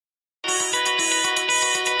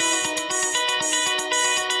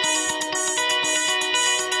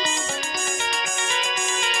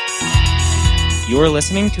You are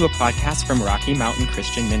listening to a podcast from Rocky Mountain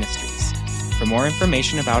Christian Ministries. For more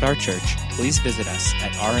information about our church, please visit us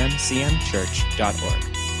at rmcmchurch.org.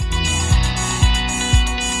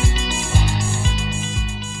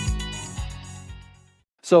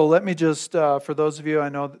 So let me just, for those of you, I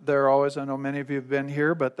know many of you have been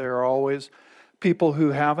here, but there are always people who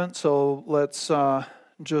haven't. So let's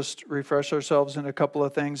just refresh ourselves in a couple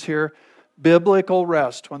of things here. Biblical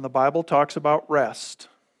rest, when the Bible talks about rest,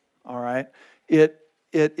 all right, it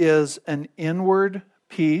is an inward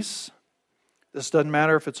peace. This doesn't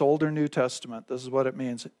matter if it's Old or New Testament. This is what it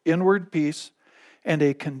means. Inward peace and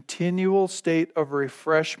a continual state of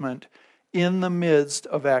refreshment in the midst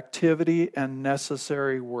of activity and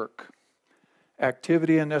necessary work.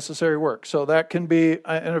 Activity and necessary work. So that can be, in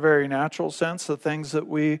a very natural sense, the things that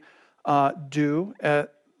we do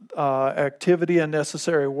at activity and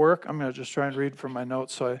necessary work. I'm going to just try and read from my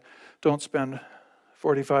notes so I don't spend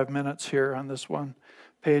 45 minutes here on this one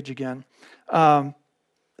page again.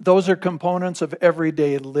 Those are components of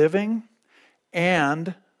everyday living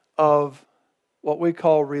and of what we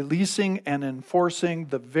call releasing and enforcing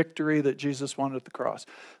the victory that Jesus won at the cross.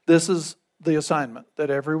 This is the assignment that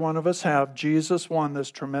every one of us have. Jesus won this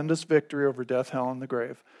tremendous victory over death, hell, and the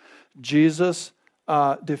grave. Jesus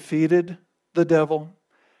defeated the devil,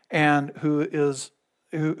 and who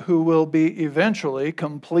will be eventually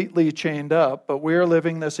completely chained up. But we are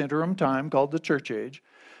living this interim time called the church age,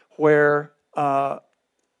 where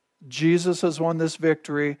Jesus has won this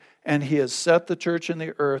victory, and he has set the church in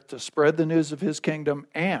the earth to spread the news of his kingdom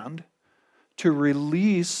and to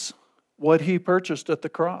release what he purchased at the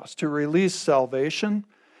cross, to release salvation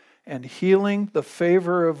and healing, the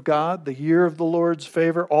favor of God, the year of the Lord's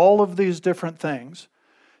favor, all of these different things,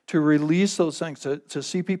 to release those things, to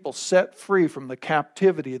see people set free from the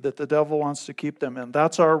captivity that the devil wants to keep them in.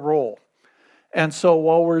 That's our role. And so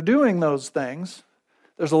while we're doing those things,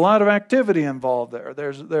 there's a lot of activity involved there.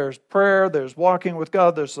 There's prayer, there's walking with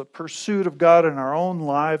God, there's the pursuit of God in our own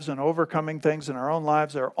lives and overcoming things in our own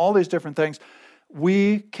lives. There are all these different things.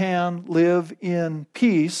 We can live in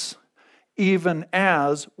peace even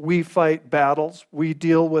as we fight battles. We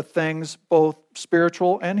deal with things both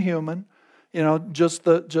spiritual and human. You know, just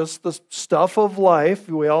the stuff of life.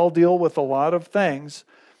 We all deal with a lot of things.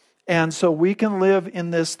 And so we can live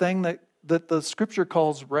in this thing that the Scripture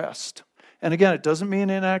calls rest. And again, it doesn't mean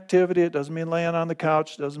inactivity. It doesn't mean laying on the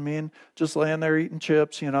couch. It doesn't mean just laying there eating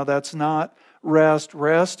chips. You know, that's not rest.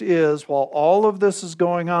 Rest is while all of this is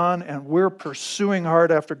going on and we're pursuing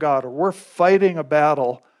hard after God, or we're fighting a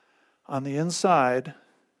battle on the inside,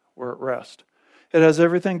 we're at rest. It has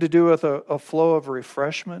everything to do with a flow of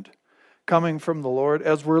refreshment coming from the Lord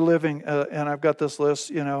as we're living. And I've got this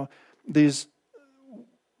list, you know,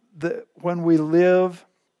 when we live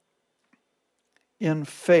in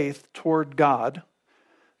faith toward God,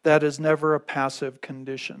 that is never a passive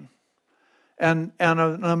condition. And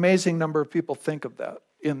an amazing number of people think of that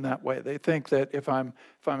in that way. They think that if I'm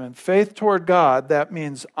in faith toward God, that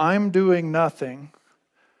means I'm doing nothing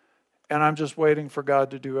and I'm just waiting for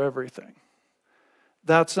God to do everything.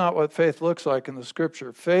 That's not what faith looks like in the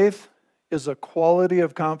Scripture. Faith is a quality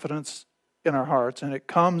of confidence in our hearts, and it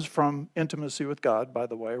comes from intimacy with God, by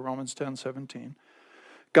the way, Romans 10:17.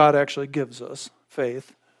 God actually gives us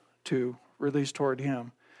faith to release toward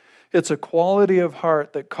him. It's a quality of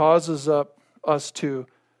heart that causes us to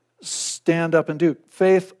stand up and do.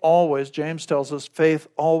 Faith always, James tells us, faith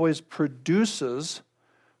always produces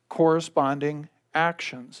corresponding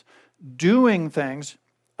actions. Doing things,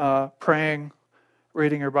 praying,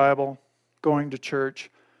 reading your Bible, going to church,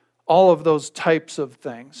 all of those types of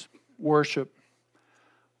things, worship.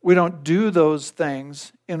 We don't do those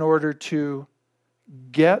things in order to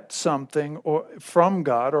get something from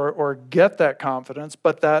God or get that confidence,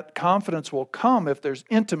 but that confidence will come if there's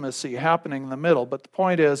intimacy happening in the middle. But the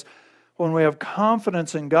point is, when we have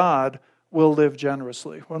confidence in God, we'll live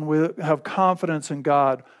generously. When we have confidence in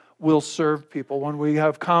God, we'll serve people. When we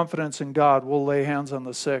have confidence in God, we'll lay hands on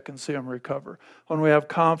the sick and see them recover. When we have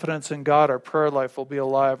confidence in God, our prayer life will be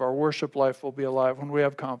alive. Our worship life will be alive when we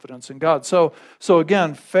have confidence in God. So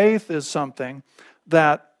again, faith is something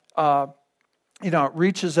that it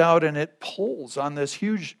reaches out and it pulls on this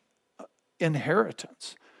huge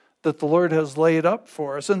inheritance that the Lord has laid up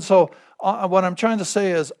for us. And so what I'm trying to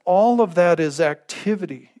say is all of that is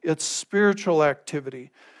activity. It's spiritual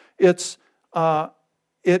activity. It's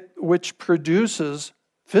which produces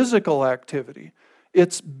physical activity.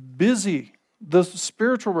 It's busy. The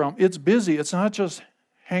spiritual realm, it's busy. It's not just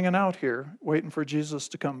hanging out here waiting for Jesus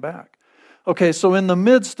to come back. Okay, so in the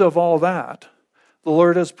midst of all that, the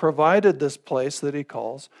Lord has provided this place that he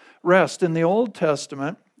calls rest. In the Old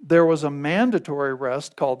Testament, there was a mandatory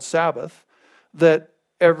rest called Sabbath that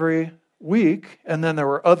every week, and then there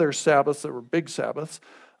were other Sabbaths that were big Sabbaths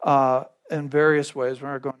in various ways.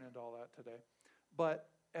 We're not going into all that today. But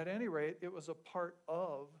at any rate, it was a part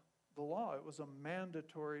of the law. It was a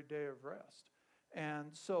mandatory day of rest. And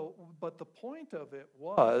so, but the point of it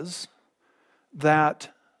was that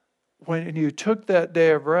when you took that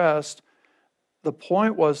day of rest, the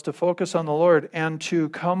point was to focus on the Lord and to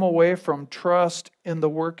come away from trust in the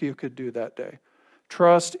work you could do that day.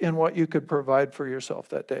 Trust in what you could provide for yourself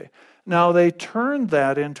that day. Now, they turned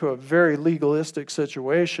that into a very legalistic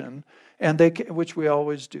situation, and which we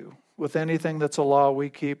always do. With anything that's a law, we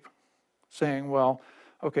keep saying, well,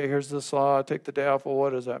 okay, here's this law, I take the day off. Well,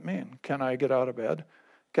 what does that mean? Can I get out of bed?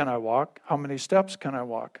 Can I walk? How many steps can I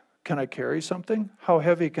walk? Can I carry something? How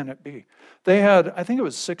heavy can it be? They had, I think it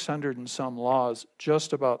was 600 and some laws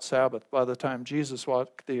just about Sabbath by the time Jesus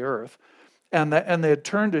walked the earth. And they had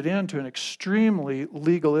turned it into an extremely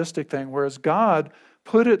legalistic thing, whereas God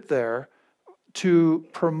put it there to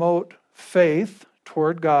promote faith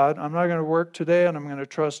toward God. I'm not going to work today, and I'm going to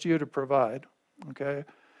trust you to provide. Okay?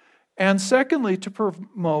 And secondly, to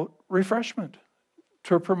promote refreshment.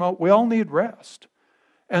 We all need rest.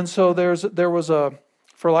 And so there was a,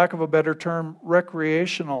 for lack of a better term,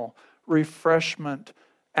 recreational refreshment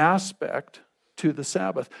aspect to the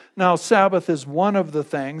Sabbath. Now, Sabbath is one of the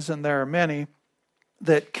things, and there are many,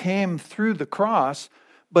 that came through the cross,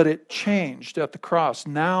 but it changed at the cross.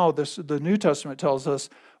 Now, the New Testament tells us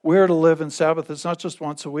we're to live in Sabbath. It's not just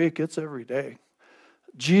once a week, it's every day.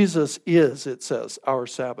 Jesus is, it says, our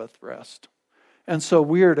Sabbath rest. And so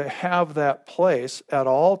we are to have that place at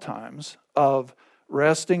all times of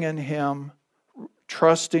resting in Him,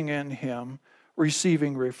 trusting in Him,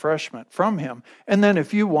 receiving refreshment from Him. And then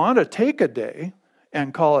if you want to take a day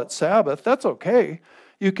and call it Sabbath, that's okay.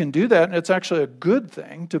 You can do that, and it's actually a good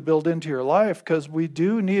thing to build into your life, because we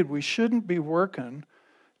shouldn't be working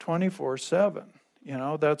 24/7. You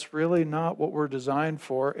know, that's really not what we're designed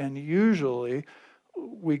for, and usually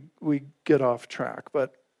we get off track.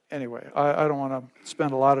 But anyway, I don't want to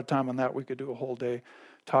spend a lot of time on that. We could do a whole day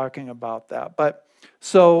talking about that. But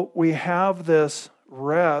so we have this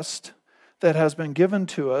rest that has been given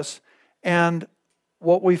to us, and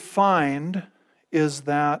what we find is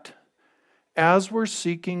that as we're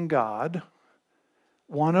seeking God,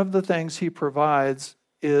 one of the things He provides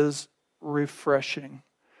is refreshing.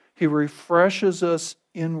 He refreshes us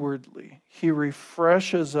inwardly. He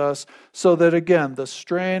refreshes us so that, again, the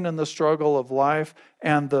strain and the struggle of life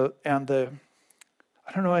and the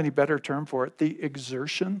I don't know any better term for it, the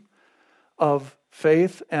exertion of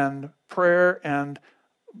faith and prayer and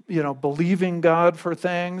believing God for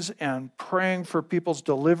things and praying for people's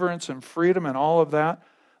deliverance and freedom and all of that,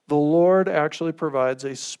 the Lord actually provides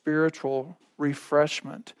a spiritual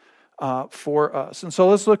refreshment for us. And so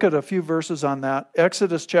let's look at a few verses on that.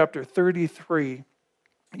 Exodus chapter 33.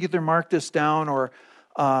 Either mark this down or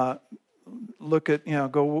look at,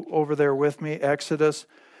 go over there with me. Exodus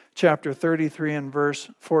chapter 33 and verse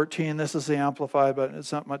 14. This is the Amplified, but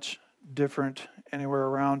it's not much different anywhere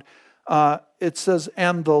around. It says,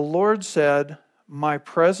 "And the Lord said, my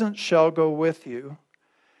presence shall go with you,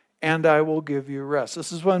 and I will give you rest."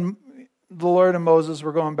 This is when the Lord and Moses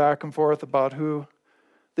were going back and forth about who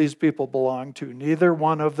these people belonged to. Neither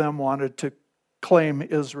one of them wanted to claim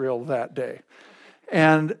Israel that day.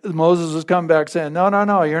 And Moses was coming back saying,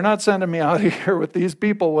 no, you're not sending me out of here with these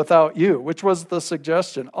people without you, which was the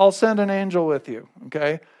suggestion. I'll send an angel with you,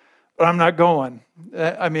 okay? But I'm not going.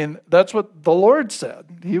 I mean, that's what the Lord said.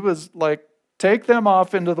 He was like, take them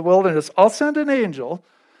off into the wilderness. I'll send an angel,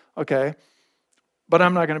 okay? But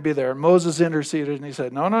I'm not going to be there. And Moses interceded and he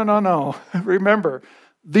said, no. Remember,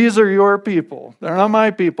 these are your people. They're not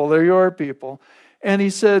my people. They're your people. And he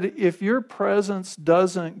said, if your presence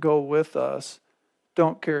doesn't go with us,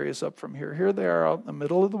 don't carry us up from here. Here they are out in the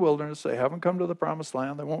middle of the wilderness. They haven't come to the promised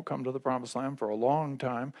land. They won't come to the promised land for a long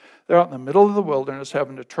time. They're out in the middle of the wilderness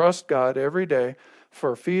having to trust God every day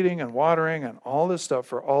for feeding and watering and all this stuff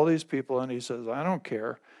for all these people. And he says, I don't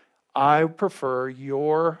care. I prefer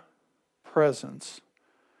your presence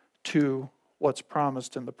to what's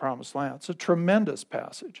promised in the promised land. It's a tremendous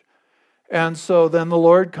passage. And so then the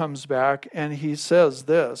Lord comes back and he says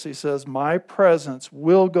this. He says, my presence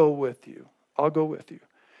will go with you. I'll go with you.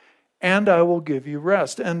 And I will give you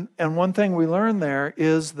rest. And one thing we learn there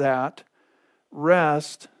is that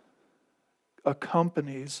rest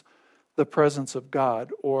accompanies the presence of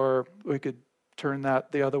God. Or we could turn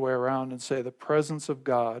that the other way around and say the presence of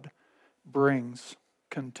God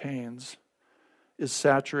contains, is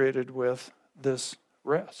saturated with this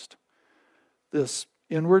rest, this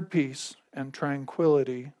inward peace and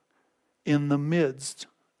tranquility in the midst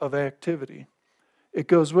of activity. It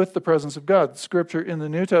goes with the presence of God. Scripture in the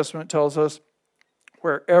New Testament tells us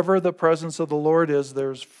wherever the presence of the Lord is,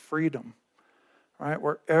 there's freedom. Right?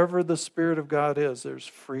 Wherever the Spirit of God is, there's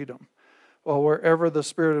freedom. Well, wherever the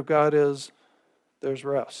Spirit of God is, there's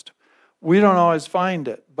rest. We don't always find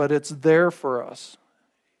it, but it's there for us.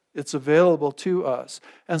 It's available to us.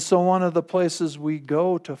 And so one of the places we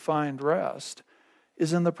go to find rest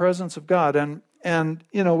is in the presence of God. And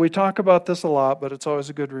we talk about this a lot, but it's always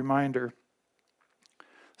a good reminder.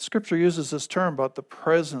 Scripture uses this term about the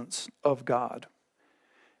presence of God.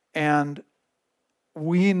 And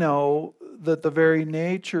we know that the very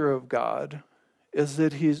nature of God is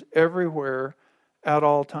that He's everywhere at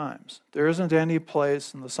all times. There isn't any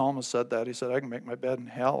place, and the psalmist said that. He said, I can make my bed in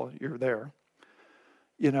hell. You're there.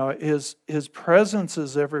 His presence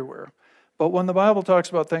is everywhere. But when the Bible talks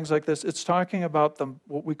about things like this, it's talking about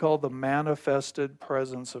what we call the manifested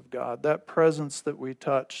presence of God. That presence that we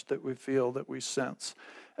touch, that we feel, that we sense.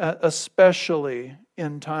 Especially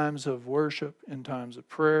in times of worship, in times of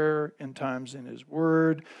prayer, in times in His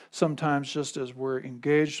Word, sometimes just as we're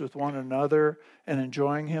engaged with one another and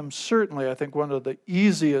enjoying Him. Certainly, I think one of the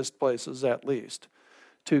easiest places, at least,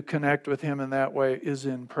 to connect with Him in that way is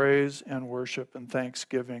in praise and worship and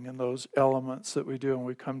thanksgiving and those elements that we do when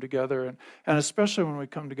we come together. And especially when we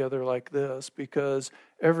come together like this, because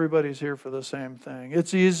everybody's here for the same thing.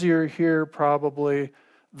 It's easier here probably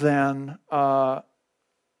than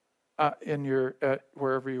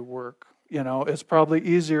wherever you work. It's probably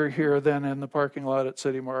easier here than in the parking lot at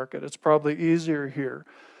City Market. It's probably easier here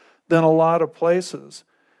than a lot of places.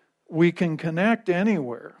 We can connect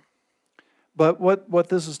anywhere. But what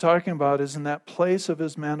this is talking about is in that place of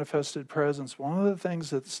His manifested presence, one of the things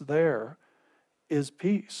that's there is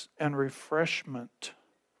peace and refreshment.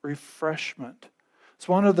 Refreshment. It's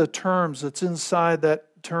one of the terms that's inside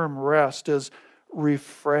that term rest is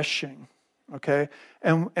refreshing. Okay?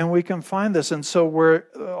 And we can find this. And so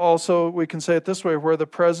we can say it this way, where the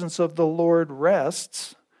presence of the Lord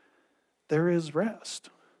rests, there is rest.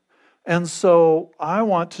 And so I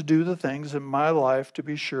want to do the things in my life to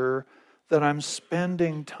be sure that I'm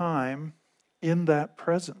spending time in that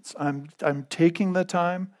presence. I'm taking the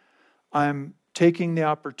time. I'm taking the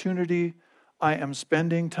opportunity. I am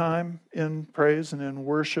spending time in praise and in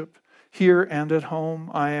worship here and at home.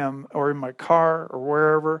 Or in my car or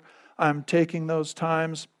wherever. I'm taking those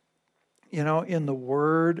times, in the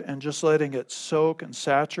Word and just letting it soak and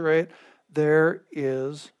saturate. There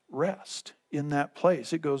is rest in that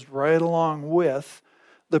place. It goes right along with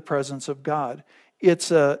the presence of God. It's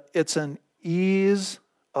an ease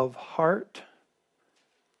of heart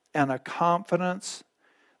and a confidence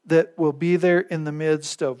that will be there in the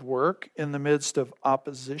midst of work, in the midst of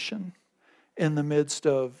opposition, in the midst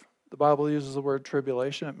of, the Bible uses the word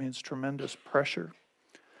tribulation. It means tremendous pressure.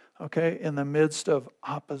 Okay, in the midst of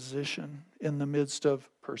opposition, in the midst of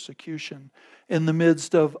persecution, in the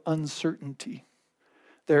midst of uncertainty,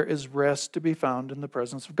 there is rest to be found in the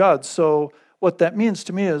presence of God. So what that means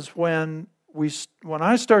to me is when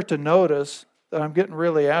I start to notice that I'm getting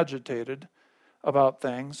really agitated about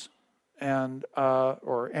things, and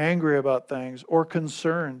or angry about things, or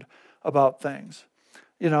concerned about things,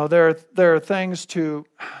 there are things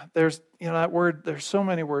that word, there's so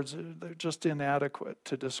many words, they're just inadequate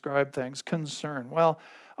to describe things. Concern. Well,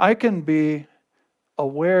 I can be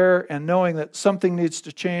aware and knowing that something needs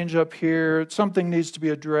to change up here, something needs to be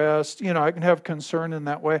addressed. I can have concern in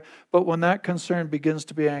that way. But when that concern begins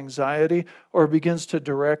to be anxiety or begins to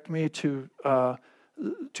direct me to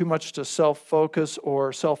too much to self-focus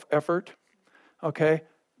or self-effort, okay,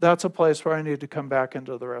 that's a place where I need to come back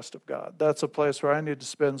into the rest of God. That's a place where I need to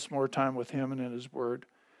spend some more time with Him and in His Word.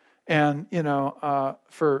 And,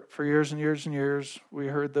 for years and years and years, we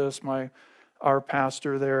heard this. Our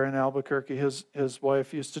pastor there in Albuquerque, his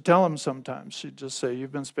wife used to tell him sometimes, she'd just say,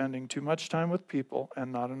 you've been spending too much time with people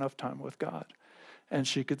and not enough time with God. And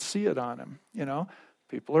she could see it on him.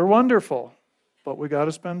 People are wonderful, but we got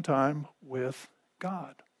to spend time with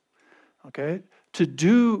God. Okay? To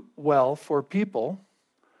do well for people,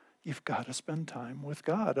 you've got to spend time with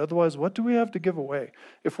God. Otherwise, what do we have to give away?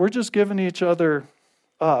 If we're just giving each other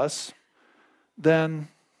us, then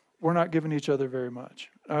we're not giving each other very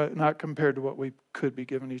much. Not compared to what we could be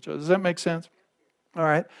giving each other. Does that make sense? All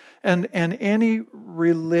right. And any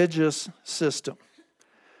religious system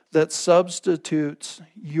that substitutes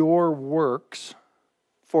your works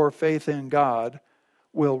for faith in God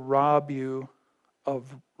will rob you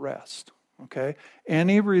of rest. Okay?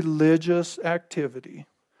 Any religious activity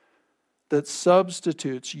that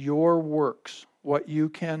substitutes your works, what you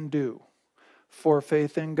can do, for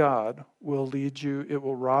faith in God will lead you, it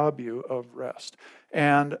will rob you of rest.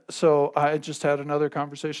 And so I just had another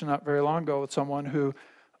conversation not very long ago with someone who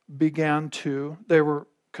began to, they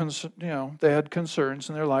had concerns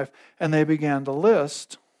in their life, and they began to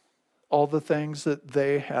list all the things that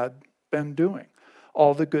they had been doing,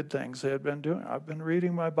 all the good things they had been doing. I've been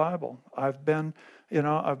reading my Bible. I've been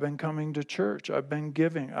coming to church. I've been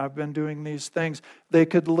giving. I've been doing these things. They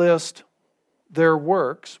could list their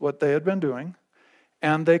works, what they had been doing,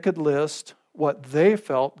 and they could list what they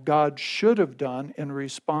felt God should have done in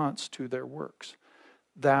response to their works.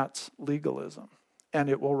 That's legalism, and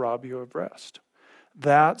it will rob you of rest.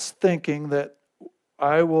 That's thinking that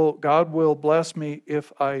God will bless me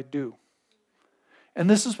if I do. And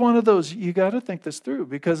this is one of those, you got to think this through,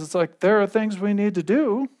 because it's like there are things we need to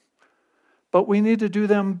do, but we need to do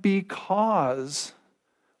them because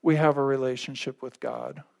we have a relationship with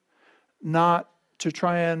God, not to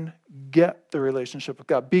try and get the relationship with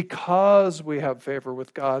God, because we have favor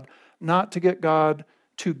with God, not to get God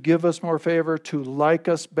to give us more favor, to like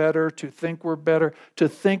us better, to think we're better, to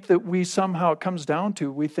think that we somehow, it comes down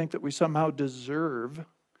to, we think that we somehow deserve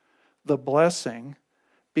the blessing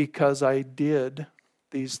because I did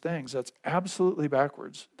these things. That's absolutely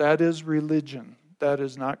backwards. That is religion. That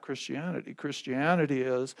is not Christianity. Christianity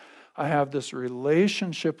is, I have this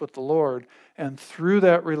relationship with the Lord, and through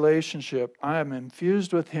that relationship, I am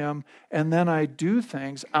infused with Him, and then I do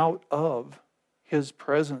things out of His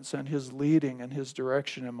presence and His leading and His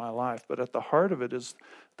direction in my life. But at the heart of it is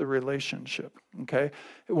the relationship, okay?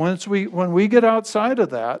 When we get outside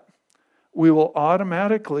of that, we will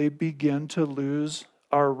automatically begin to lose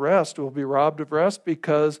our rest. We'll be robbed of rest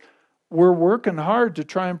because we're working hard to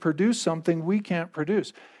try and produce something we can't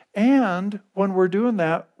produce. And when we're doing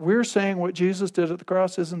that, we're saying what Jesus did at the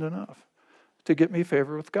cross isn't enough to get me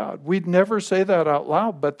favor with God. We'd never say that out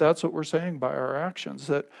loud, but that's what we're saying by our actions,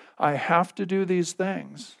 that I have to do these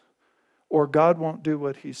things or God won't do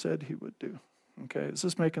what He said He would do. Okay, is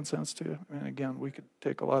this making sense to you? I mean, again, we could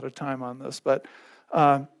take a lot of time on this, but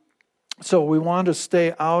so we want to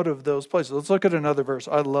stay out of those places. Let's look at another verse.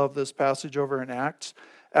 I love this passage over in Acts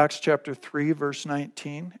chapter 3, verse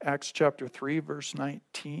 19. Acts chapter 3, verse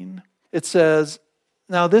 19. It says,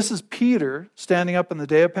 now this is Peter standing up in the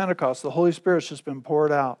day of Pentecost. The Holy Spirit's just been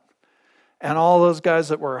poured out. And all those guys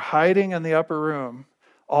that were hiding in the upper room,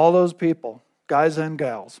 all those people, guys and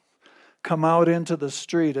gals, come out into the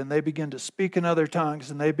street and they begin to speak in other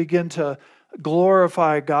tongues and they begin to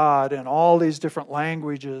glorify God in all these different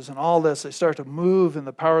languages and all this. They start to move in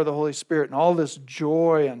the power of the Holy Spirit, and all this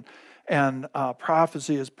joy and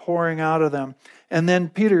prophecy is pouring out of them. And then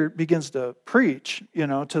Peter begins to preach,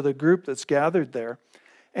 to the group that's gathered there.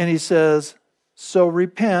 And he says, so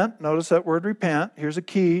repent. Notice that word repent. Here's a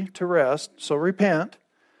key to rest. So repent.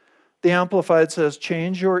 The Amplified says,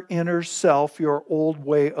 change your inner self, your old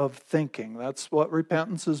way of thinking. That's what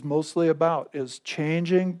repentance is mostly about, is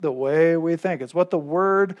changing the way we think. It's what the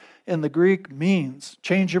word in the Greek means.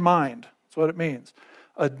 Change your mind. That's what it means.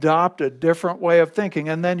 Adopt a different way of thinking,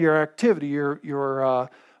 and then your activity, your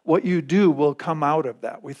what you do will come out of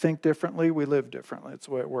that. We think differently, we live differently. That's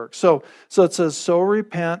the way it works. So it says, so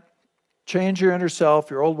repent, change your inner self,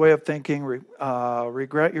 your old way of thinking,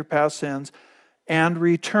 regret your past sins, and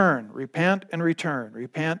return. Repent and return.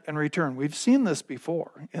 Repent and return. We've seen this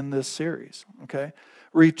before in this series. Okay?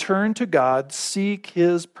 Return to God. Seek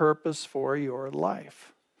His purpose for your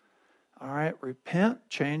life. All right? Repent.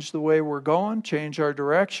 Change the way we're going. Change our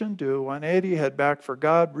direction. Do a 180. Head back for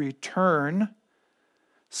God. Return.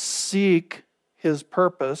 Seek His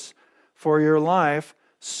purpose for your life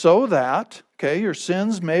so that, your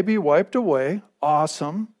sins may be wiped away.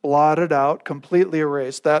 Awesome. Blotted out, completely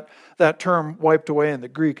erased. That term wiped away in the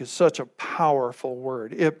Greek is such a powerful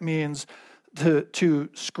word. It means to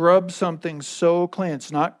scrub something so clean.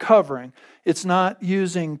 It's not covering. It's not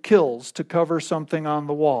using kills to cover something on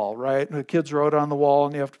the wall, right? The kids wrote on the wall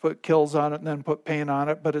and you have to put kills on it and then put paint on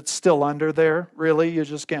it, but it's still under there. Really, you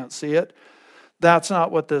just can't see it. That's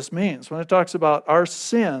not what this means. When it talks about our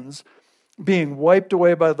sins being wiped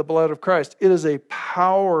away by the blood of Christ, it is a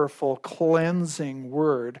powerful cleansing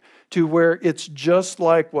word to where it's just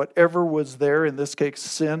like whatever was there, in this case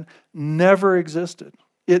sin, never existed.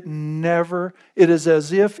 It is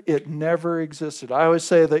as if it never existed. I always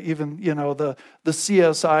say that even, the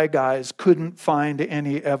CSI guys couldn't find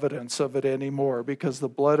any evidence of it anymore because the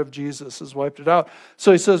blood of Jesus has wiped it out.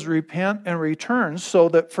 So he says, repent and return so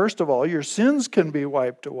that, first of all, your sins can be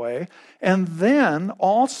wiped away, and then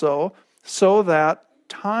also so that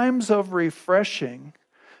times of refreshing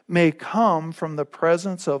may come from the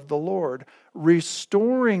presence of the Lord,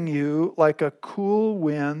 restoring you like a cool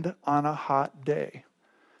wind on a hot day.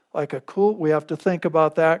 We have to think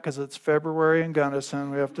about that because it's February in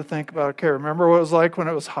Gunnison. We have to think about, okay, remember what it was like when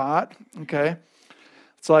it was hot? Okay.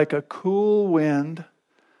 It's like a cool wind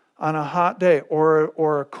on a hot day,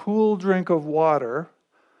 or a cool drink of water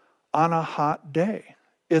on a hot day.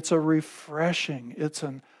 It's a refreshing.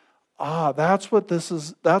 That's what this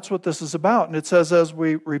is about. And it says, as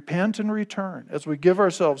we repent and return, as we give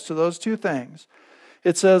ourselves to those two things,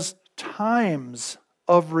 it says times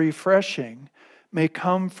of refreshing may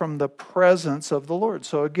come from the presence of the Lord.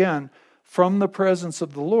 So again, from the presence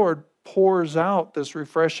of the Lord pours out this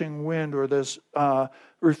refreshing wind, or this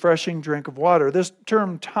refreshing drink of water. This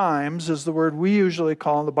term times is the word we usually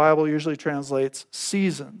call, and the Bible usually translates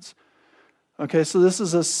seasons. Okay, so this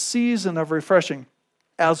is a season of refreshing.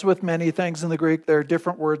 As with many things in the Greek, there are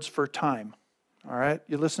different words for time. All right,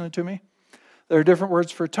 you listening to me? There are different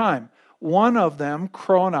words for time. One of them,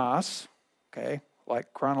 chronos, okay,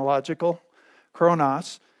 like chronological,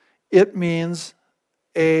 chronos, it means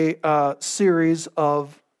a series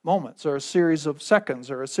of moments, or a series of seconds,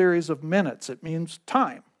 or a series of minutes. It means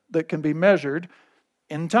time that can be measured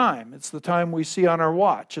in time. It's the time we see on our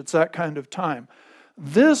watch. It's that kind of time.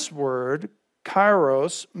 This word,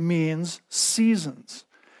 kairos, means seasons.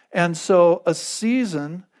 And so a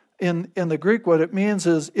season, in the Greek, what it means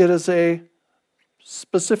is it is a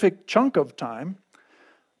specific chunk of time,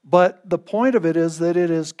 but the point of it is that it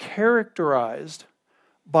is characterized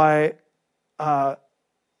by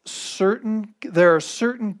there are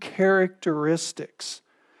certain characteristics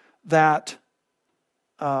that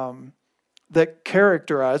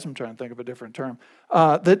characterize, I'm trying to think of a different term,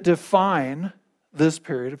 that define this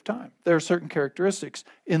period of time. There are certain characteristics.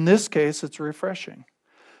 In this case, it's refreshing.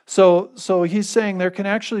 So he's saying there can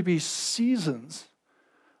actually be seasons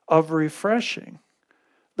of refreshing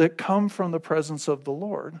that come from the presence of the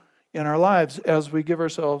Lord in our lives as we give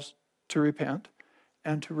ourselves to repent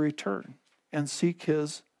and to return and seek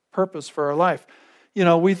His purpose for our life. You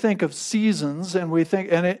know, we think of seasons, and we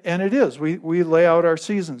think, and it is. We lay out our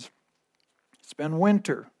seasons. It's been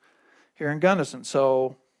winter here in Gunnison,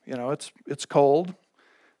 so you know it's cold.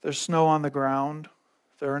 There's snow on the ground.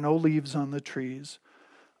 There are no leaves on the trees.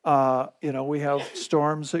 We have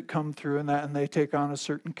storms that come through, and they take on a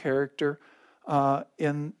certain character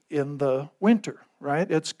in the winter, right?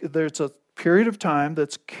 There's a period of time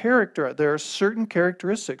that's characterized. There are certain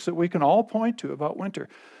characteristics that we can all point to about winter.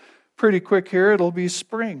 Pretty quick here, it'll be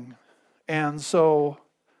spring, and so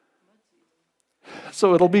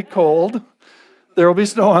it'll be cold. There will be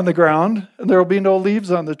snow on the ground, and there will be no leaves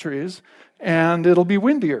on the trees, and it'll be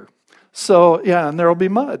windier. So yeah, and there will be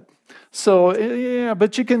mud. So yeah,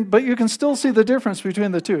 but you can still see the difference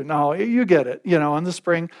between the two. No, you get it. You know, in the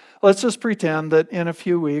spring, let's just pretend that in a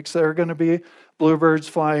few weeks there are going to be bluebirds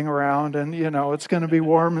flying around, and you know it's going to be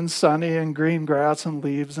warm and sunny and green grass and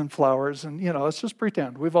leaves and flowers, and you know, let's just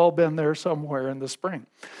pretend we've all been there somewhere in the spring.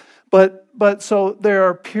 But so there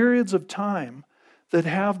are periods of time that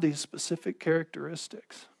have these specific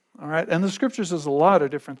characteristics. All right, and the Scripture says a lot of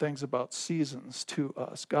different things about seasons to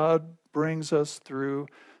us. God brings us through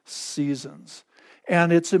seasons.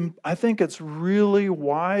 And I think it's really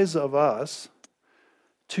wise of us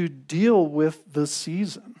to deal with the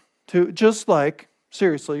season. To just like,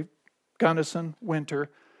 seriously, Gunnison, winter.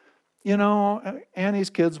 You know, Annie's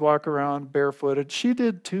kids walk around barefooted. She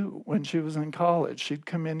did too when she was in college. She'd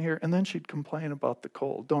come in here and then she'd complain about the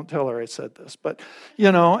cold. Don't tell her I said this, but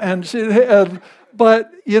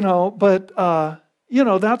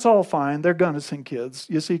that's all fine. They're Gunnison kids.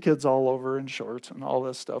 You see kids all over in shorts and all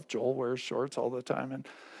this stuff. Joel wears shorts all the time and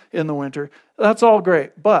in the winter. That's all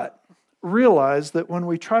great. But realize that when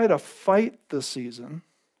we try to fight the season,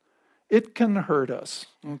 it can hurt us,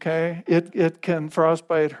 okay? It can,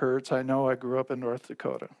 frostbite hurts. I know, I grew up in North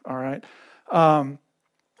Dakota, all right?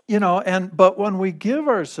 But when we give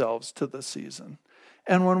ourselves to the season,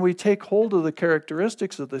 and when we take hold of the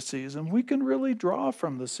characteristics of the season, we can really draw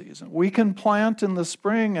from the season. We can plant in the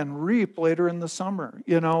spring and reap later in the summer.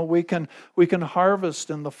 You know, we can harvest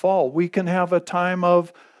in the fall. We can have a time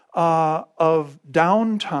of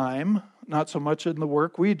downtime. Not so much in the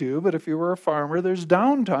work we do, but if you were a farmer, there's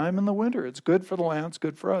downtime in the winter. It's good for the land, it's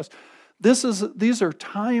good for us. These are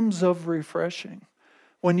times of refreshing.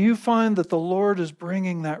 When you find that the Lord is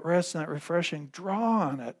bringing that rest and that refreshing, draw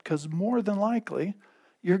on it, because more than likely,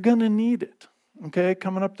 you're going to need it, okay,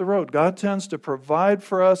 coming up the road. God tends to provide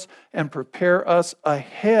for us and prepare us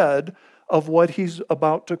ahead of what He's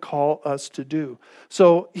about to call us to do.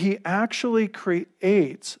 So He actually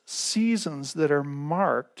creates seasons that are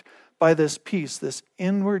marked by this peace, this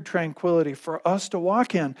inward tranquility for us to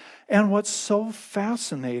walk in. And what's so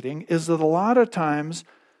fascinating is that a lot of times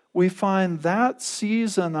we find that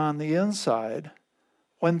season on the inside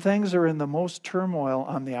when things are in the most turmoil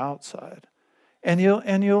on the outside. And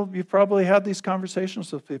you've probably had these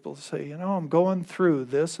conversations with people who say, I'm going through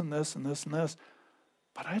this and this and this and this,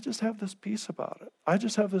 but I just have this peace about it. I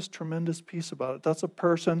just have this tremendous peace about it. That's a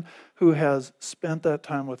person who has spent that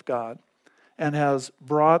time with God and has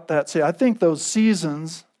brought that. See, I think those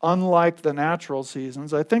seasons, unlike the natural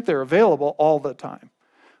seasons, I think they're available all the time.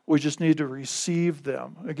 We just need to receive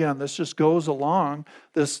them. Again, this just goes along,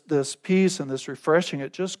 this peace and this refreshing,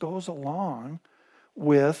 it just goes along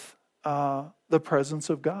with the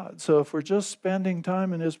presence of God. So if we're just spending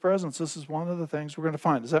time in His presence, this is one of the things we're going to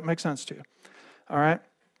find. Does that make sense to you? All right.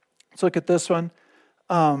 Let's look at this one.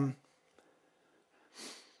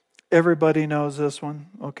 Everybody knows this one.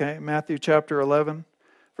 Okay. Matthew chapter 11,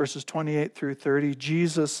 verses 28 through 30.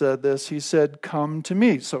 Jesus said this. He said, "Come to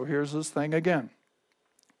me." So here's this thing again.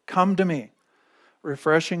 Come to me.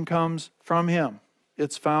 Refreshing comes from Him.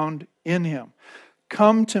 It's found in Him.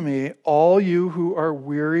 Come to me, all you who are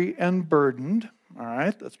weary and burdened. All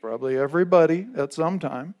right, that's probably everybody at some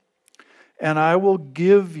time. And I will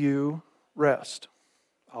give you rest.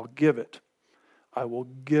 I'll give it. I will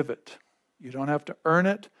give it. You don't have to earn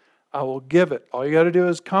it. I will give it. All you got to do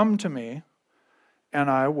is come to me, and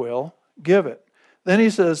I will give it. Then He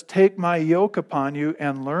says, take my yoke upon you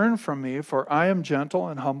and learn from me, for I am gentle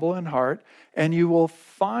and humble in heart, and you will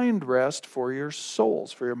find rest for your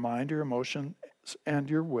souls, for your mind, your emotion, and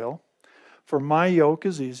your will. For my yoke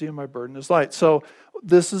is easy and my burden is light. So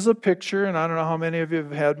this is a picture, and I don't know how many of you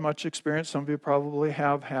have had much experience. Some of you probably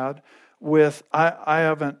have had with, I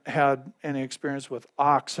haven't had any experience with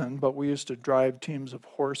oxen, but we used to drive teams of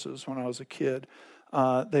horses when I was a kid.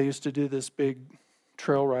 They used to do this big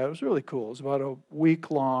trail ride. It was really cool. It was about a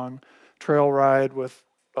week-long trail ride with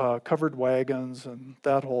covered wagons and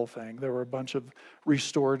that whole thing. There were a bunch of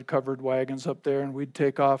restored covered wagons up there, and we'd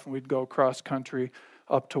take off and we'd go cross-country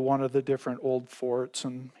up to one of the different old forts.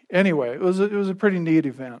 And anyway, it was a pretty neat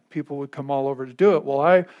event. People would come all over to do it. Well,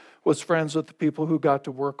 I was friends with the people who got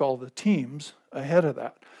to work all the teams ahead of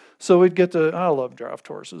that. So we'd get to, I love draft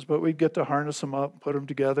horses, but we'd get to harness them up, put them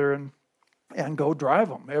together, and go drive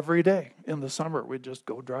them every day. In the summer, we'd just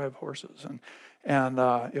go drive horses, and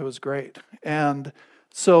it was great. And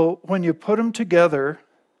so when you put them together,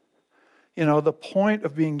 the point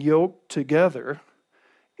of being yoked together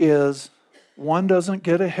is one doesn't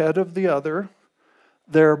get ahead of the other.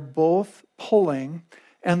 They're both pulling.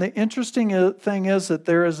 And the interesting thing is that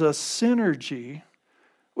there is a synergy,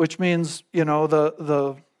 which means,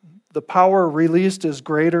 the power released is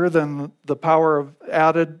greater than the power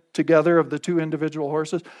added together of the two individual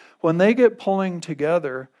horses. When they get pulling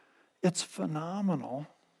together, it's phenomenal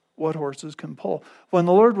what horses can pull. When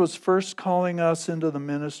the Lord was first calling us into the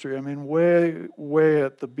ministry, way, way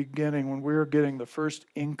at the beginning, when we were getting the first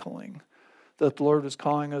inkling that the Lord was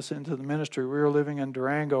calling us into the ministry, we were living in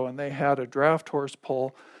Durango, and they had a draft horse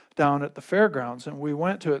pull down at the fairgrounds, and we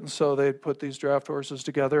went to it, and so they'd put these draft horses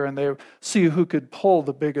together, and they see who could pull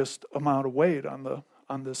the biggest amount of weight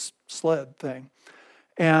on this sled thing.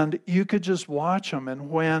 And you could just watch them,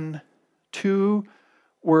 and when two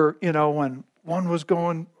were, when one was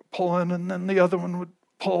going pulling, and then the other one would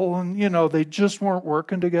pull, and they just weren't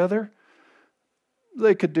working together.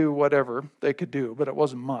 They could do whatever they could do, but it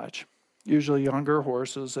wasn't much. Usually younger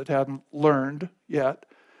horses that hadn't learned yet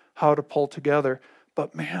how to pull together.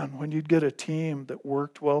 But man, when you'd get a team that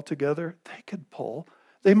worked well together, they could pull.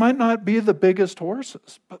 They might not be the biggest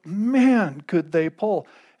horses, but man, could they pull.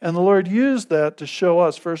 And the Lord used that to show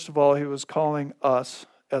us, first of all, He was calling us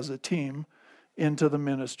as a team into the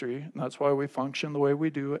ministry. And that's why we function the way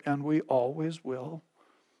we do, and we always will.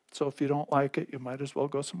 So if you don't like it, you might as well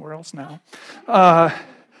go somewhere else now.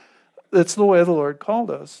 It's the way the Lord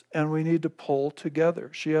called us, and we need to pull together.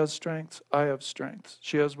 She has strengths, I have strengths.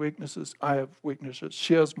 She has weaknesses, I have weaknesses.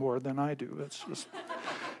 She has more than I do. It's just,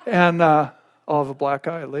 and I'll have a black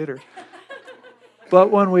eye later.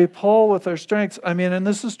 But when we pull with our strengths, and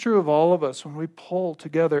this is true of all of us, when we pull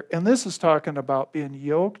together, and this is talking about being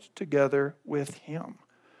yoked together with Him.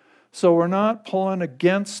 So we're not pulling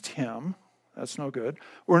against Him. That's no good.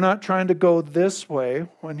 We're not trying to go this way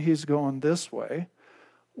when He's going this way.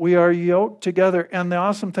 We are yoked together, and the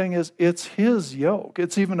awesome thing is it's His yoke.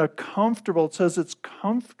 It's even it says it's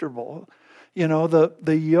comfortable.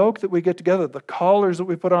 The yoke that we get together, the collars that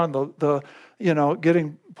we put on, the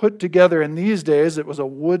getting put together in these days, it was a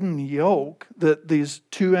wooden yoke that these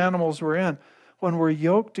two animals were in. when we're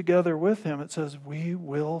yoked together with him, it says we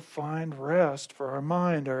will find rest for our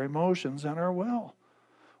mind, our emotions, and our will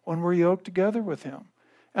when we're yoked together with him.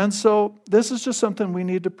 And so this is just something we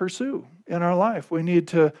need to pursue in our life. We need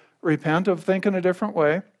to repent of thinking a different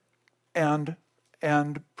way and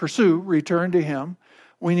pursue, return to him.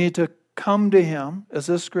 We need to come to him, as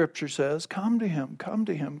this scripture says, come to him, come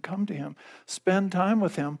to him, come to him. Spend time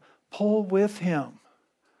with him, pull with him.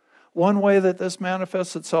 One way that this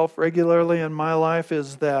manifests itself regularly in my life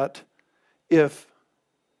is that I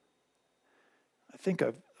think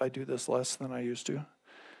I do this less than I used to.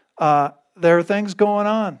 There are things going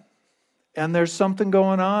on, and there's something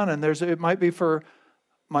going on, and it might be for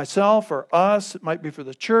myself or us, it might be for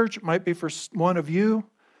the church, it might be for one of you,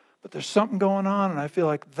 but there's something going on, and I feel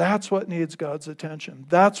like that's what needs God's attention.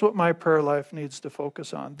 That's what my prayer life needs to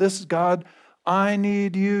focus on. This is God, I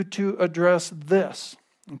need you to address this.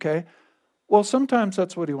 Okay? Well, sometimes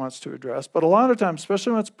that's what he wants to address, but a lot of times,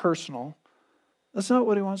 especially when it's personal, that's not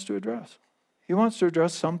what he wants to address. He wants to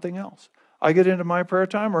address something else. I get into my prayer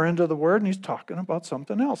time or into the Word, and he's talking about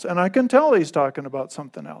something else. And I can tell he's talking about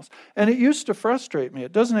something else. And it used to frustrate me.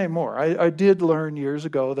 It doesn't anymore. I did learn years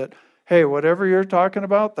ago that, hey, whatever you're talking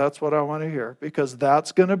about, that's what I want to hear, because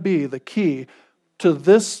that's going to be the key to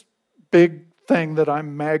this big thing that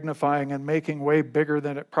I'm magnifying and making way bigger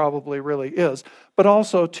than it probably really is, but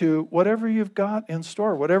also to whatever you've got in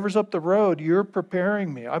store, whatever's up the road, you're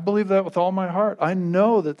preparing me. I believe that with all my heart. I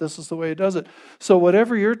know that this is the way he does it. So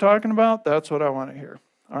whatever you're talking about, that's what I want to hear.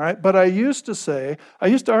 All right? But I used to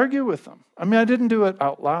argue with them. I mean, I didn't do it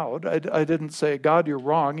out loud. I didn't say, God, you're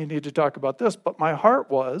wrong. You need to talk about this. But my heart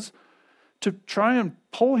was to try and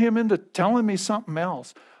pull him into telling me something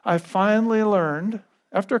else. I finally learned,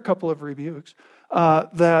 after a couple of rebukes,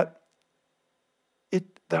 that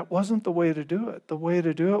wasn't the way to do it. The way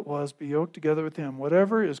to do it was be yoked together with him.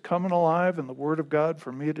 Whatever is coming alive in the Word of God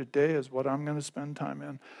for me today is what I'm going to spend time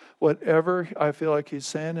in. Whatever I feel like he's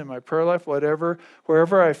saying in my prayer life,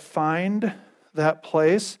 wherever I find that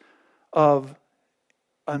place of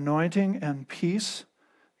anointing and peace,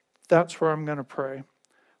 that's where I'm going to pray.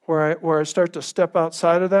 Where I start to step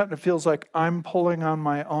outside of that and it feels like I'm pulling on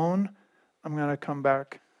my own, I'm going to come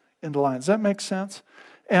back into line. Does that make sense?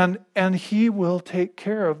 And he will take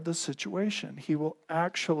care of the situation. He will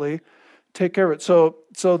actually take care of it.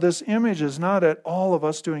 So this image is not at all of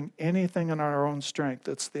us doing anything in our own strength.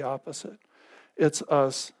 It's the opposite. It's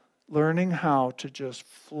us learning how to just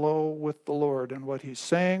flow with the Lord and what he's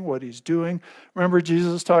saying, what he's doing. Remember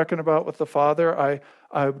Jesus talking about with the Father,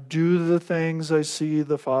 I do the things I see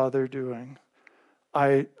the Father doing.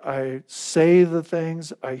 I say the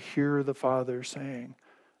things I hear the Father saying.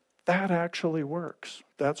 That actually works.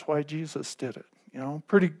 That's why Jesus did it.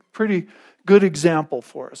 Pretty good example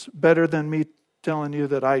for us. Better than me telling you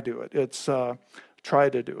that I do it. It's try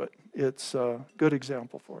to do it. It's a good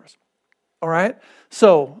example for us. All right.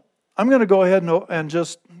 So I'm going to go ahead and I'm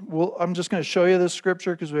just going to show you this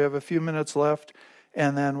scripture because we have a few minutes left,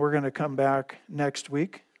 and then we're going to come back next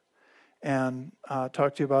week and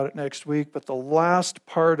talk to you about it next week. But the last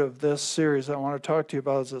part of this series I want to talk to you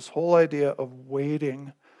about is this whole idea of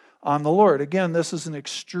waiting on the Lord. Again, this is an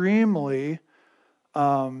extremely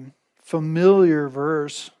familiar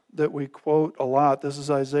verse that we quote a lot. This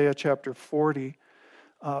is Isaiah chapter 40,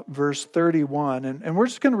 verse 31. And we're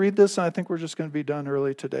just going to read this, and I think we're just going to be done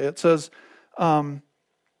early today. It says,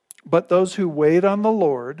 but those who wait on the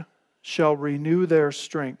Lord shall renew their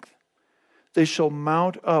strength. They shall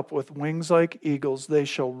mount up with wings like eagles. They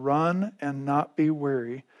shall run and not be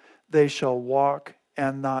weary. They shall walk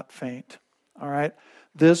and not faint. All right?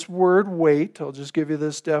 This word wait, I'll just give you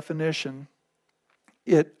this definition.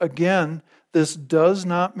 This does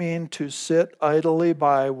not mean to sit idly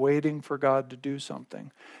by waiting for God to do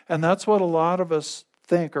something. And that's what a lot of us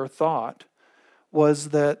think or thought, was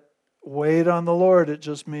that wait on the Lord, it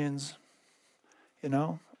just means,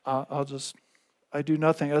 I do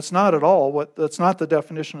nothing. That's not at all that's not the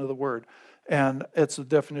definition of the word. And it's a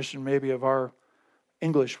definition maybe of our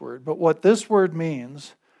English word. But what this word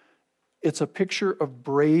means, it's a picture of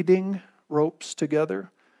braiding ropes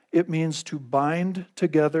together. It means to bind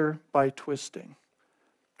together by twisting.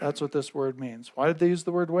 That's what this word means. Why did they use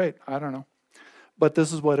the word wait? I don't know. But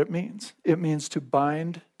this is what it means. It means to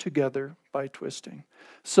bind together by twisting.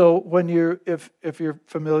 So if you're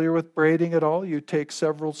familiar with braiding at all, you take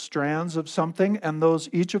several strands of something, and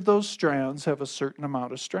each of those strands have a certain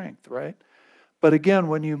amount of strength, right? But again,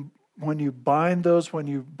 when you bind those, when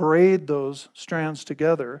you braid those strands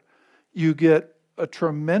together, you get a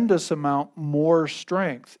tremendous amount more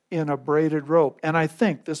strength in a braided rope. And I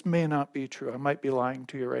think, this may not be true, I might be lying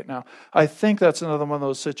to you right now. I think that's another one of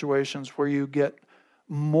those situations where you get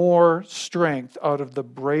more strength out of the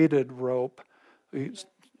braided rope.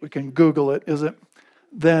 We can Google it, is it?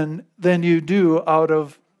 Than you do out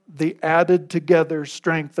of the added together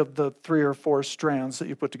strength of the 3 or 4 strands that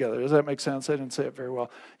you put together. Does that make sense? I didn't say it very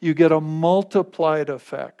well. You get a multiplied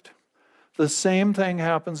effect. The same thing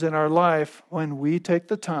happens in our life when we take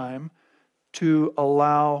the time to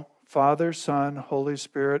allow Father, Son, Holy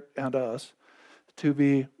Spirit, and us to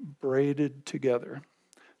be braided together,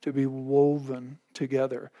 to be woven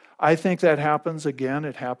together. I think that happens, again,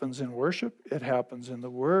 it happens in worship, it happens in the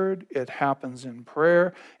Word, it happens in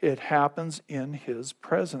prayer, it happens in His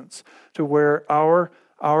presence, to where our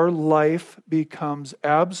life becomes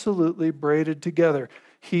absolutely braided together.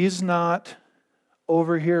 He's not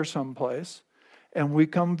over here someplace, and we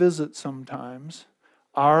come visit sometimes.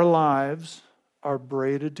 Our lives are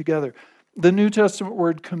braided together. The New Testament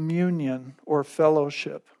word communion or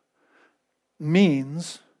fellowship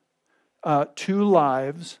means 2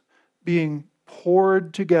 lives being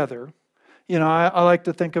poured together. I like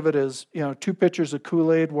to think of it as, 2 pitchers of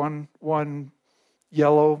Kool-Aid, one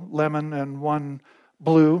yellow lemon and one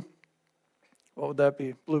blue. What would that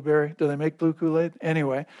be? Blueberry? Do they make blue Kool-Aid?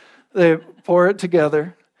 Anyway, they pour it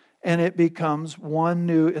together and it becomes one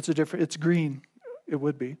new, it's green, it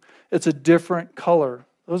would be. It's a different color.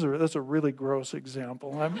 That's a really gross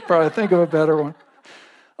example. I probably think of a better one.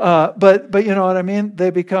 But you know what I mean?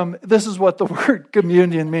 This is what the word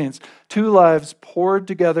communion means. 2 lives poured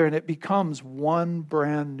together and it becomes one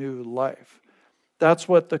brand new life. That's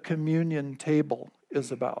what the communion table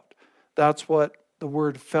is about. That's what the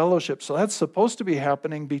word fellowship. So that's supposed to be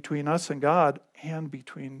happening between us and God and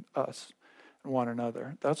between us and one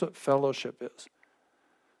another. That's what fellowship is.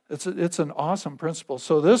 It's an awesome principle.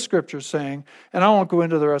 So this scripture is saying, and I won't go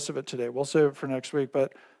into the rest of it today. We'll save it for next week.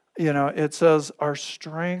 But, it says our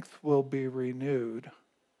strength will be renewed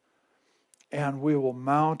and we will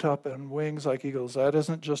mount up on wings like eagles. That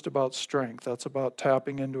isn't just about strength. That's about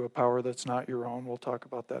tapping into a power that's not your own. We'll talk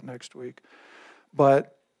about that next week.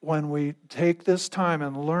 But when we take this time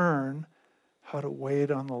and learn how to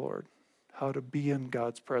wait on the Lord, how to be in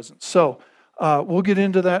God's presence. So we'll get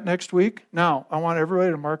into that next week. Now, I want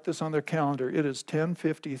everybody to mark this on their calendar. It is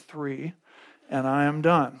 10:53, and I am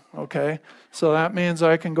done, okay? So that means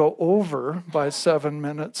I can go over by 7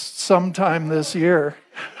 minutes sometime this year.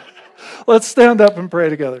 Let's stand up and pray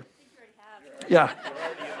together. Yeah,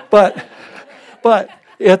 but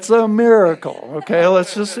it's a miracle, okay?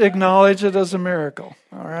 Let's just acknowledge it as a miracle,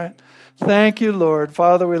 all right? Thank you, Lord.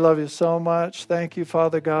 Father, we love you so much. Thank you,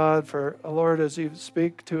 Father God, for, Lord, as you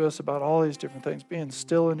speak to us about all these different things, being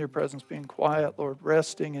still in your presence, being quiet, Lord,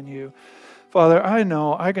 resting in you. Father, I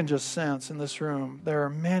know, I can just sense in this room, there are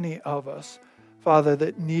many of us, Father,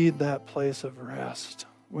 that need that place of rest.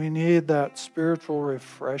 We need that spiritual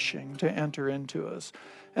refreshing to enter into us.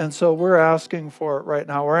 And so we're asking for it right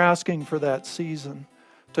now. We're asking for that season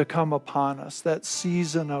to come upon us, that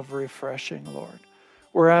season of refreshing, Lord.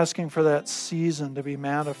 We're asking for that season to be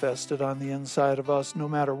manifested on the inside of us, no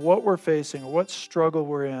matter what we're facing or what struggle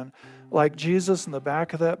we're in. Like Jesus in the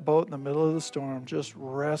back of that boat in the middle of the storm, just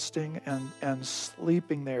resting and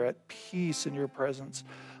sleeping there at peace in your presence.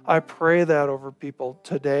 I pray that over people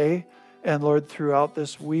today and, Lord, throughout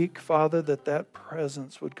this week, Father, that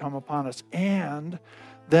presence would come upon us. And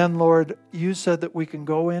then, Lord, you said that we can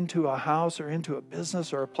go into a house or into a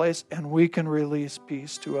business or a place and we can release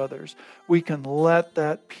peace to others. We can let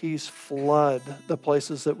that peace flood the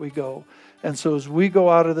places that we go. And so as we go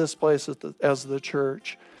out of this place as the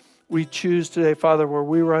church, we choose today, Father, where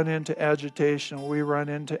we run into agitation, we run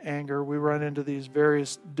into anger, we run into these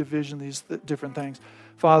various divisions, these different things.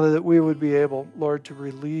 Father, that we would be able, Lord, to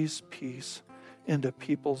release peace into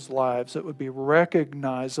people's lives that would be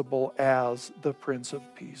recognizable as the Prince of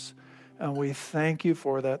Peace. And we thank you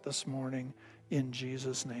for that this morning in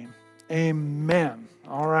Jesus' name. Amen.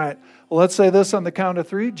 All right. Well, let's say this on the count of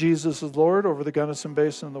 3. Jesus is Lord over the Gunnison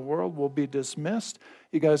Basin and the world. We'll be dismissed.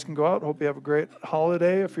 You guys can go out. Hope you have a great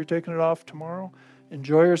holiday if you're taking it off tomorrow.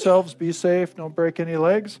 Enjoy yourselves. Be safe. Don't break any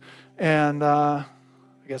legs. And I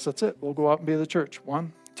guess that's it. We'll go out and be the church.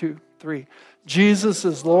 1, 2, 3. Jesus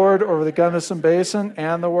is Lord over the Gunnison Basin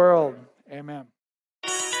and the world. Amen.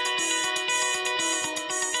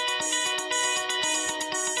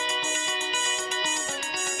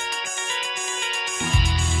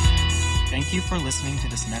 Thank you for listening to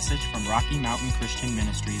this message from Rocky Mountain Christian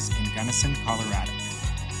Ministries in Gunnison, Colorado.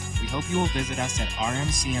 We hope you will visit us at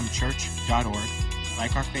rmcmchurch.org,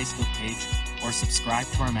 like our Facebook page, or subscribe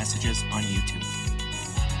to our messages on YouTube.